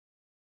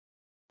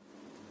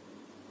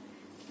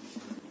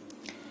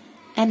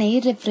An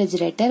air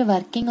refrigerator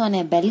working on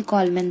a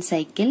Bell-Coleman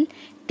cycle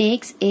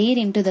takes air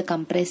into the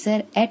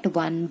compressor at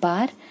 1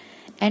 bar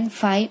and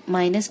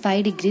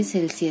 -5 degrees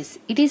Celsius.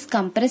 It is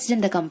compressed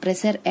in the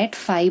compressor at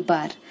 5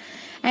 bar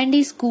and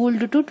is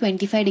cooled to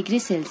 25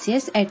 degrees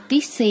Celsius at the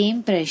same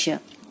pressure.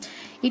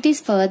 It is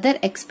further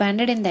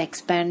expanded in the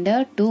expander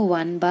to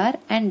 1 bar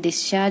and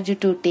discharged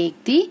to take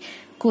the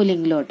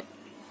cooling load.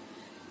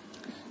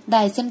 The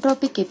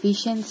isentropic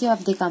efficiency of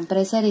the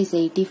compressor is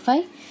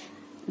 85.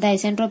 The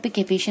isentropic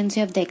efficiency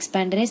of the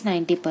expander is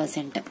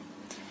 90%.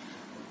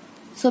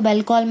 So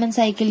Bell-Coleman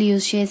cycle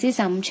use చేసి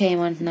some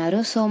చేయమంటున్నారు.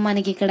 So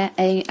మనకి ఇక్కడ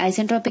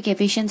isentropic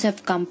efficiency of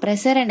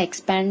compressor and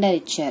expander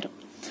ఇచ్చారు.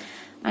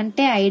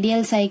 అంటే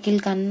ideal cycle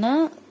కన్నా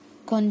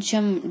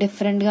కొంచెం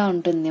డిఫరెంట్గా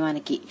ఉంటుంది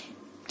మనకి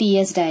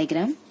టీఎస్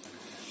డయాగ్రామ్.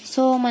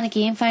 సో మనకి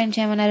ఏం ఫైండ్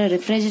చేయమన్నారు?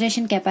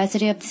 Refrigeration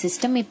capacity of the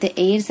system if the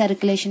air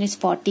circulation is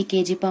 40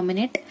 kg per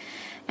minute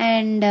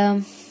and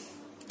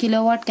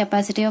kilowatt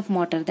capacity of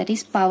motor, that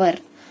is power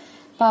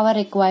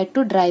required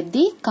to drive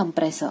the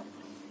compressor.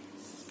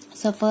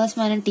 So first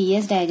మనం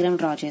TS diagram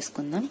draw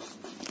చేసుకుందాం.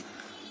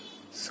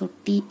 So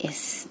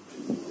TS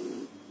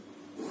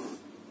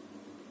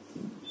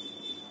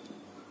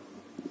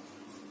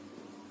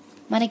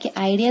మనకి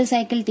ideal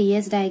cycle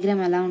TS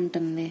diagram ఎలా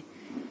ఉంటుంది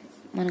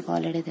మనకు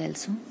already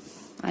తెలుసు.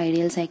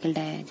 Ideal cycle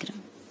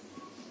diagram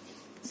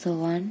so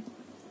 1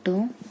 2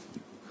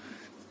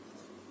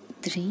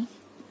 3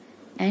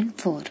 and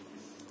 4.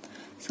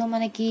 So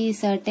మనకి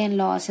certain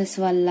losses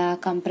వల్ల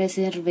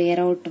compressor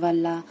wear out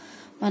వల్ల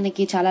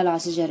మనకి చాలా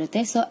లాసెస్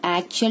జరుగుతాయి. సో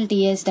యాక్చువల్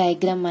టీఎస్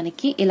డయాగ్రామ్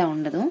మనకి ఇలా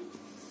ఉండదు.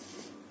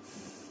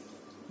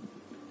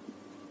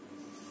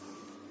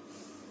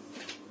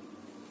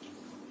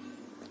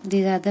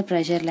 These are the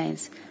pressure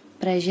lines.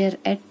 Pressure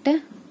at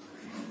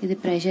ఇది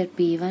ప్రెషర్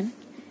P1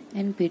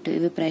 అండ్ P2,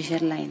 ఇవి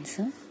ప్రెషర్ లైన్స్.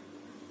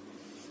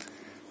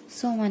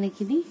 సో మనకి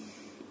ఇది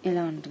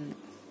ఇలా ఉంటుంది.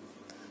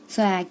 సో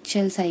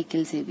యాక్చువల్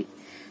సైకిల్స్ ఇవి.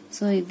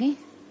 సో ఇవి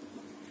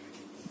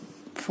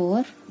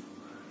 4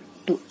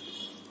 2.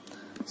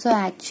 సో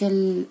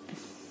యాక్చువల్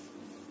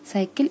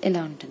సైకిల్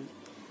ఇలా ఉంటుంది.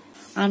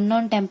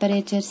 Unknown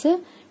temperatures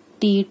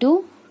T2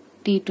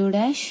 T2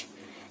 dash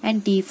and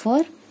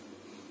T4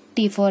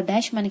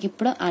 dash మనకి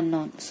ఇప్పుడు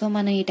అన్నోన్. సో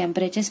మనం ఈ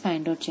టెంపరేచర్స్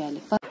ఫైండ్ అవుట్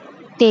చేయాలి.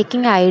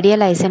 Taking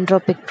ideal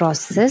isentropic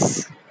processes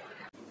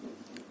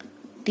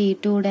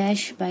T2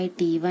 dash by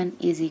T1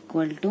 is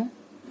equal to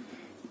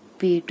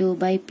P2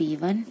 by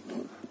P1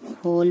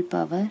 whole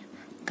power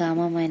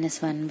gamma minus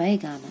 1 by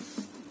gamma.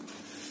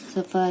 So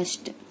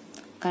first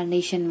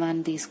condition 1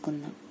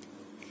 తీసుకుందాం.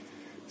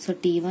 So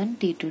T1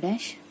 T2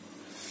 dash.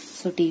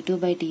 So T2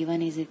 by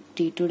T1 is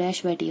T2 dash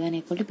by T1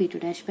 equal to P2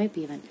 dash by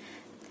P1.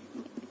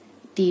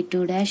 T2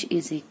 dash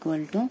is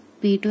equal to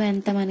P2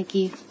 ఎంత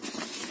మనకి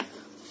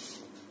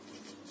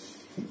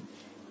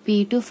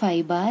P2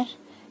 5 bar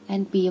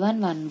and P1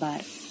 1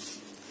 bar.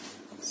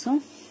 So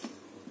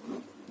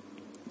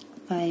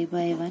 5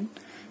 by 1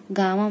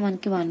 gamma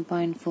మనకి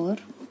 1.4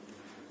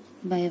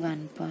 by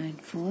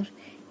 1.4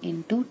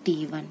 into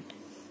T1.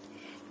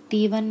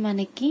 T1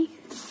 మనకి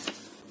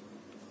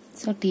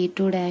so T2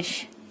 dash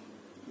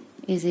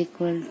is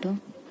equal to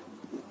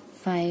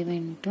 5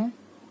 into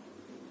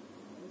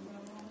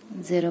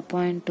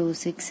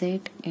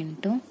 0.268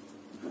 into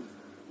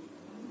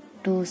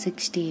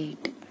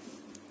 268.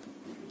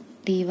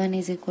 T1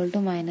 is equal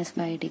to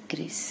 -5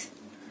 degrees.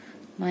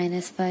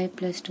 -5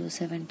 plus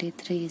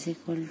 273 is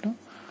equal to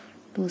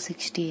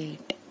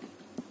 268.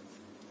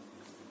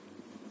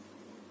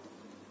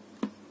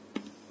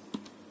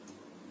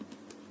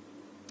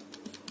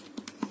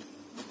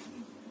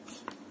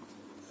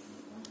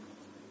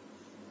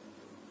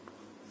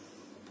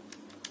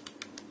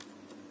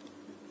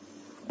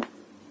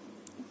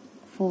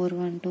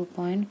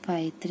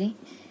 (412.53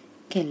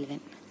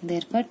 Kelvin).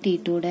 Therefore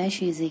T2 dash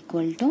is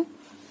equal to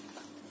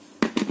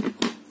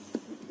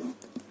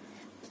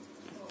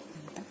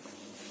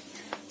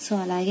so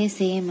అలాగే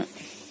same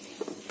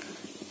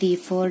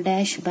T4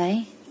 dash by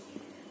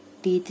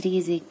T3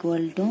 is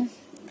equal to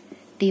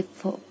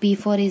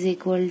P4 is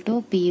equal to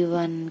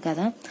P1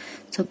 కదా.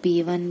 So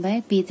P1 by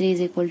P3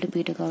 is equal to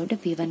P2 కాబట్టి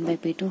P1 by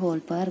P2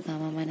 whole power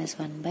gamma minus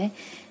 1 by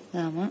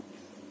gamma,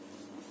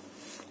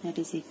 that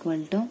is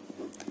equal to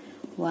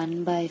 1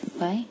 by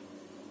 5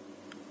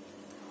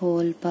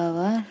 whole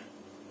power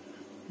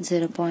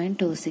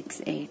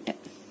 0.268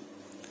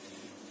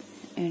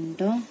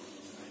 into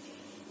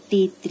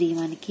T3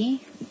 మనకి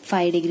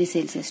 5 degrees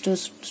Celsius.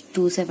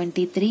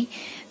 273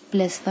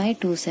 plus 5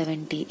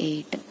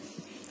 278.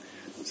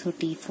 So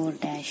T4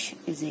 dash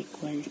is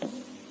equal to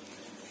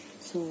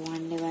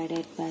 1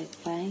 divided by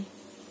 5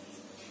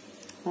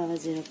 power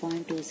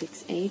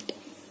 0.268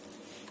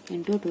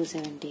 into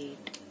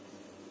 278.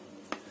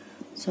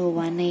 So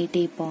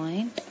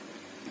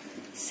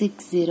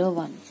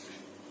 180.601.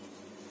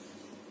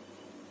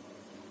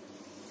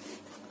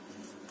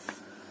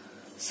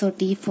 So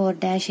T4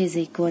 dash is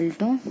equal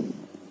to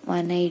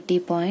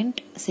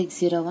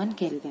 180.601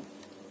 Kelvin.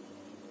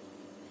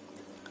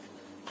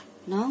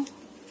 Now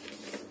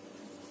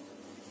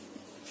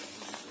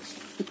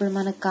ఇప్పుడు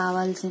మనకు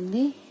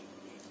కావాల్సింది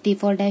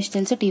T4 dash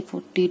తెలుసు,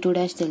 T2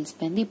 dash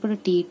తెలిసిపోయింది. ఇప్పుడు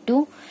T2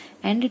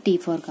 and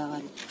T4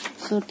 కావాలి.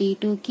 So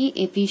T2 కి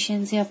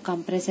efficiency of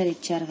compressor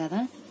ఇచ్చారు కదా.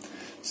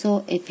 So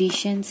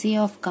efficiency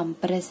of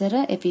compressor,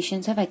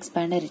 efficiency of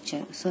expander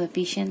ఇచ్చారు. సో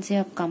ఎఫిషియన్సీ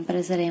ఆఫ్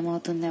కంప్రెసర్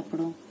ఏమవుతుంది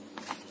అప్పుడు?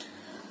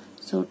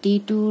 So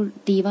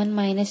T1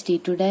 minus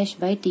T2 dash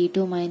by T2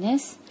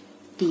 minus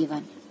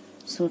T1.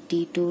 So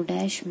T2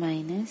 dash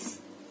minus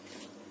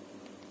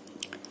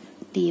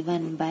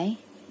T1 by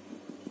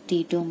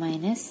T2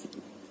 minus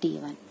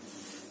T1.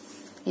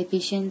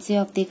 Efficiency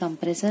of the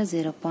compressor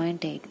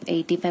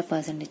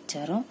 0.85%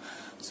 ఇచ్చారు.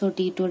 So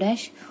T2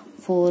 dash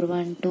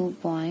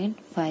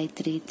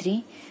 412.533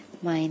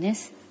 minus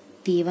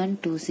T1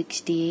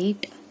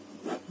 268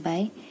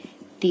 by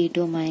T2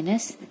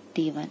 minus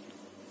T1.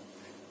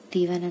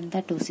 T1 అంతా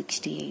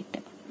 268.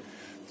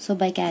 So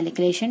by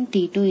calculation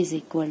T2 is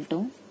equal to,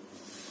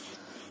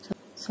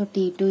 so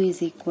T2 is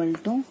equal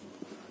to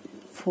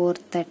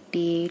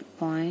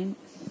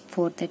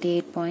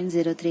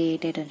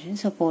 438.0388,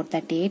 so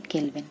 438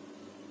 kelvin.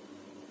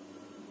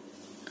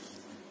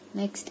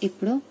 Next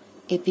ఇప్పుడు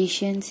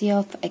efficiency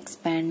of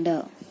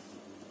expander.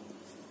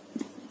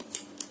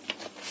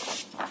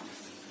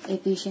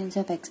 Efficiency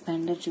of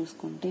expander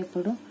చూసుకుంటే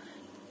ఇప్పుడు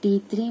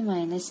T3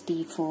 minus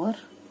T4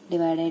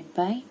 divided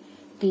by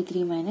T3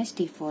 minus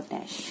T4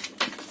 dash.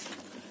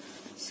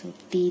 So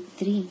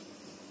T3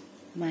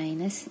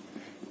 minus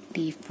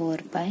T4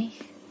 by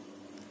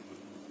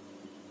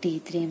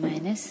T3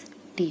 minus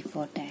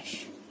T4 dash.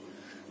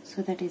 So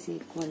that is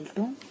equal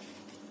to,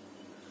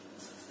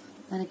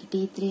 మనకి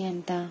T3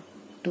 ఎంత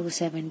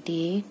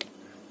 278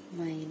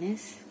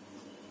 minus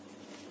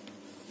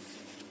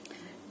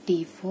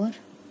T4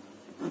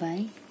 by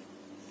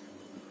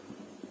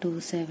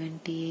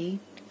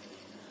 278.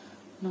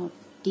 No,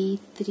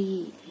 T3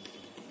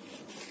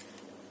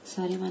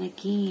 sorry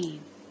మనకి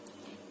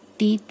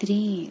T3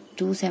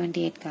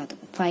 278 కాదు,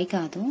 5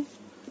 కాదు,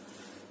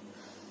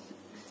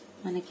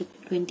 మనకి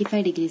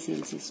 25 degrees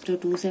Celsius. So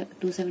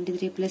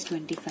 273 plus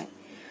 25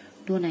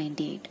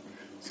 298.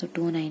 So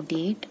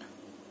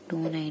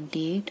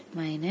 298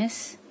 minus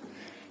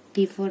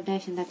T4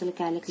 dash ఇందాక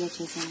calculate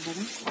చేసాం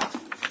కదా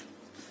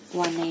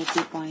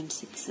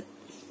 180.6.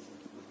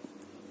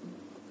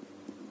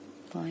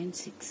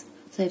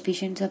 So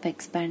efficiency of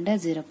expander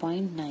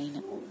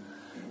 0.9.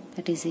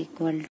 That is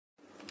equal.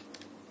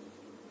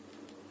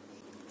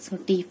 So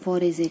T4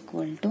 is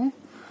equal to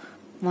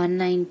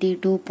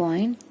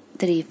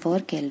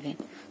 192.34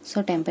 kelvin. So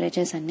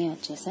temperatures అన్నీ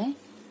వచ్చేసాయి.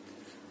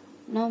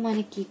 నా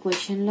మనకి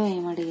క్వశ్చన్లో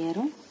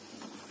ఏమడిగారు?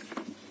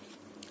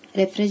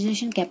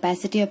 Refrigeration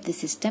capacity of the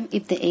system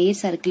if the air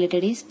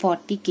circulated is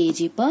 40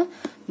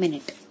 kg/min.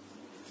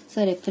 So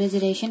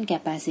refrigeration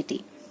capacity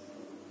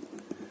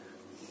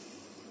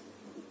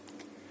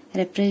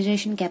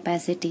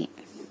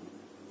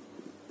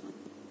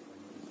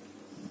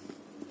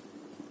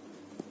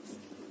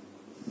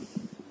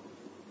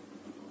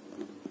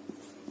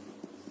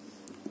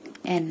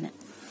N.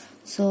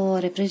 So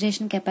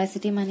refrigeration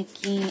capacity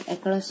మనకి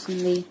ఎక్కడ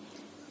వస్తుంది?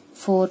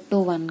 4 to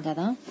 1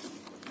 కదా.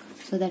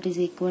 So that is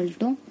equal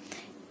to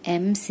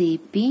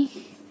MCP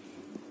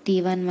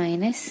T1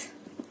 minus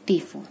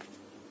T4.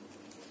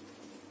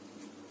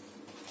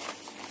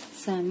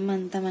 So M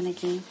అంతా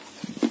మనకి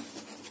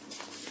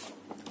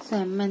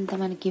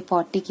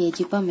 40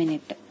 kg/min.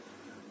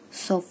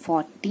 So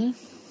 40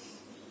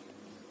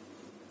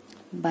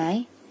 by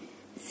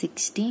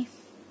 60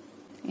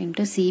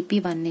 into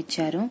CP1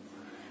 ఇచ్చారు.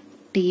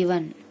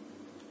 T1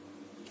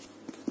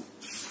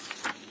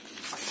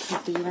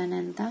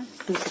 ఎంత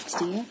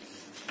 268.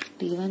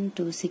 T1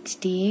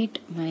 268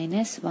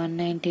 minus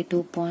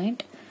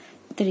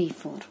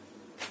 192.34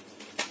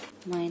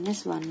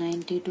 minus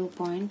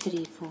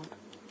 192.34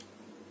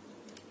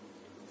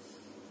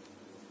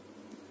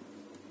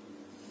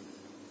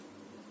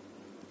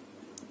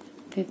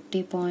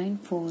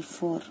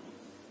 50.44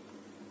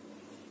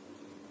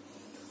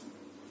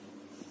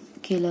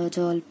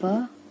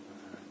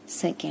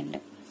 kJ/s.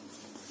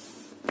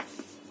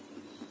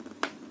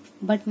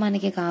 But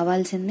మనకి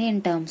కావాల్సింది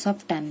ఇన్ టర్మ్స్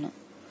ఆఫ్ 10.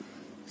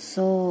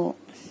 సో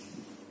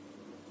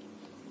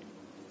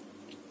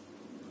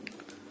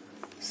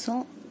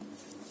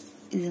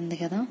ఇది ఉంది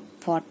కదా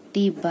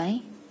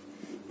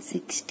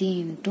 40/60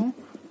 ఇంటూ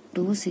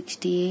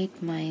 268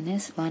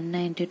 మైనస్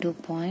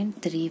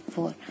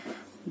 192.34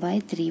 by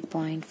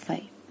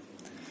 3.5.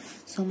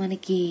 సో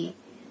మనకి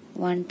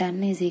 1 ton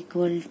is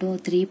equal to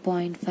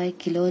 3.5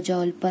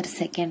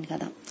 kJ/s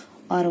కదా,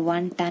 are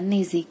 1 ton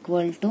is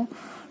equal to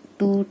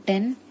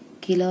 210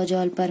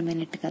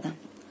 kJ/min కదా.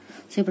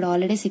 సో ఇప్పుడు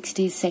ఆల్రెడీ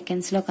 60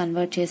 seconds లో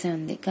కన్వర్ట్ చేసే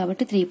ఉంది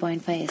కాబట్టి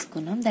 3.5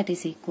 వేసుకున్నాం. That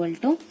is equal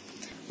to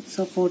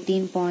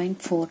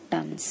 14.4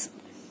 tons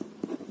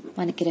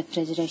మనకి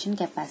రెఫ్రిజరేషన్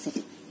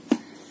కెపాసిటీ.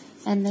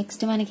 అండ్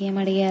నెక్స్ట్ మనకి ఏం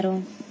అడిగారు?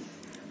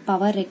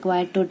 Power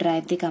required to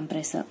drive the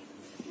compressor.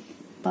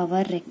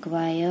 Power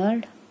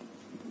required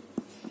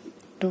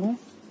to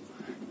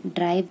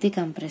drive the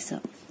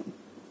compressor.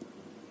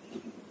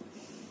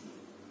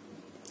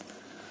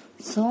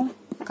 So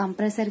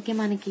compressor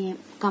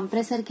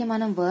కి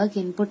మనం వర్క్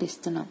ఇన్పుట్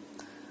ఇస్తున్నాం.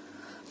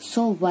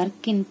 So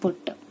work input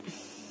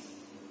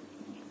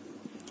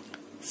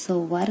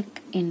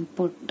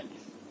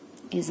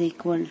is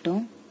equal to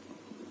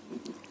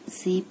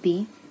Cp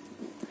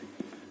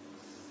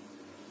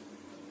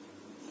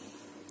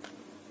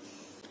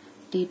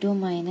T2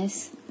 minus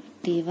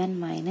T1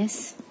 minus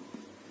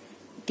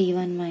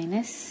T1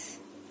 minus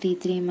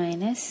T3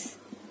 minus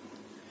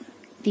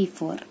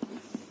T4.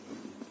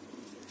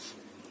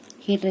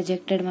 Heat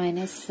rejected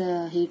minus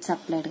heat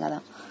supplied kada.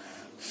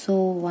 So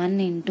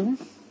 1 into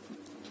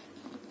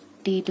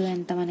T2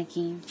 ఎంత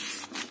మనకి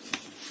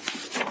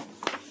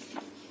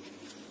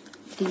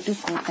T2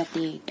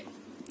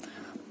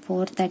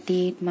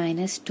 438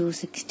 minus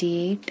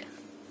 268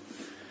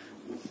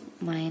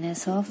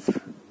 minus of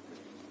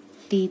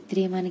T3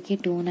 మనకి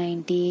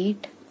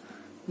 298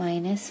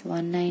 minus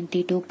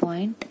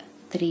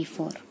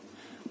 192.34,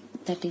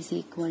 that is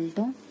equal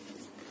to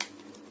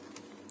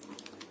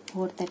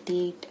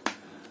 438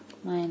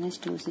 minus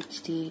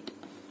 268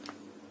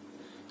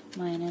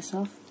 minus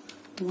of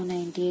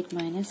 298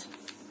 minus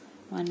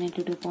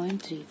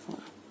 192.34.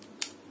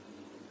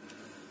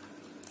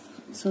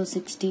 So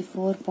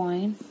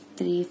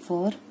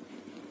 64.34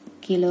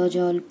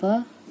 kilojoule per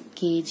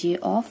kg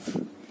of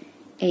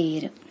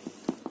air.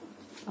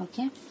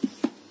 Okay.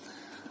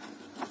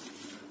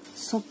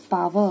 So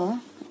power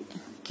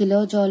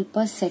kilojoule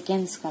per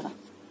seconds kada.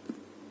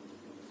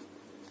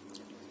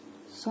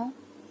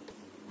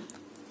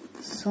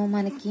 So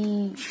మనకి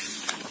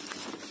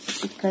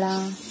ఇక్కడ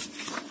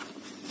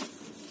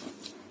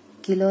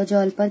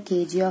kilojoule per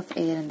KG of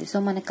air ఉంది. So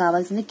మనకు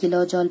కావాల్సింది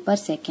kilojoule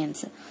per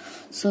seconds.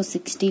 So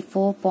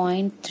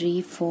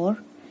 64.34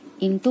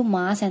 into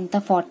mass ఎంత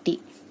 40.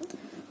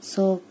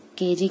 So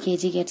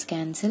KG gets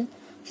cancel.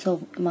 So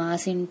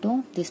mass into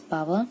this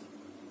power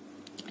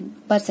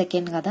per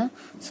second కదా.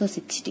 So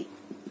 60.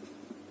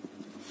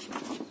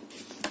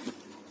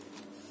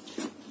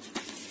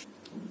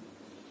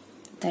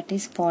 That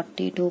is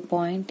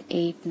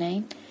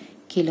 42.89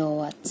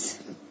 kilowatts.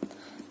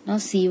 Now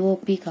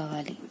COP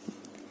కావాలి.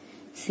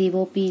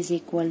 COP is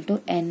equal to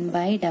N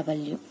by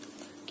W.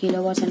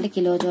 Kilowatts అంటే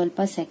kilojoule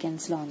per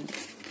seconds లో ఉంది.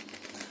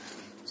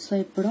 So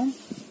ఇప్పుడు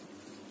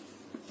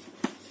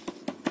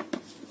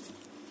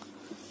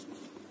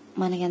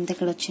మనకి ఎంత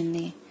ఇక్కడ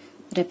వచ్చింది,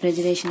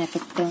 refrigeration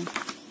effect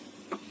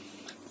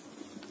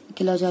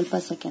kilojoule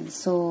per second.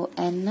 So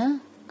N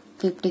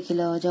 50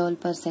 kilojoule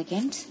per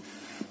seconds.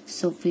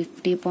 So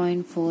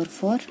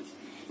 50.44.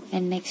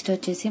 And next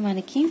వచ్చేసి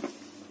మనకి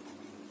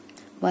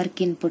work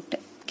input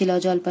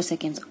kilojoule per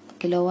seconds,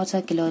 kilowatts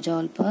are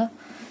kilojoule per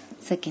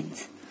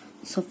seconds.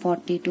 So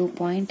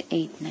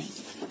 42.89.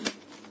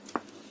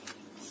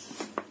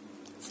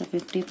 So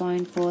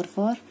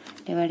 50.44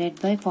 divided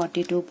by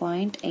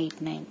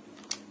 42.89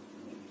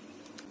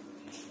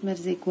 that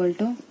is equal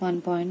to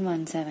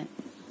 1.17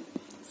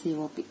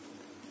 COP.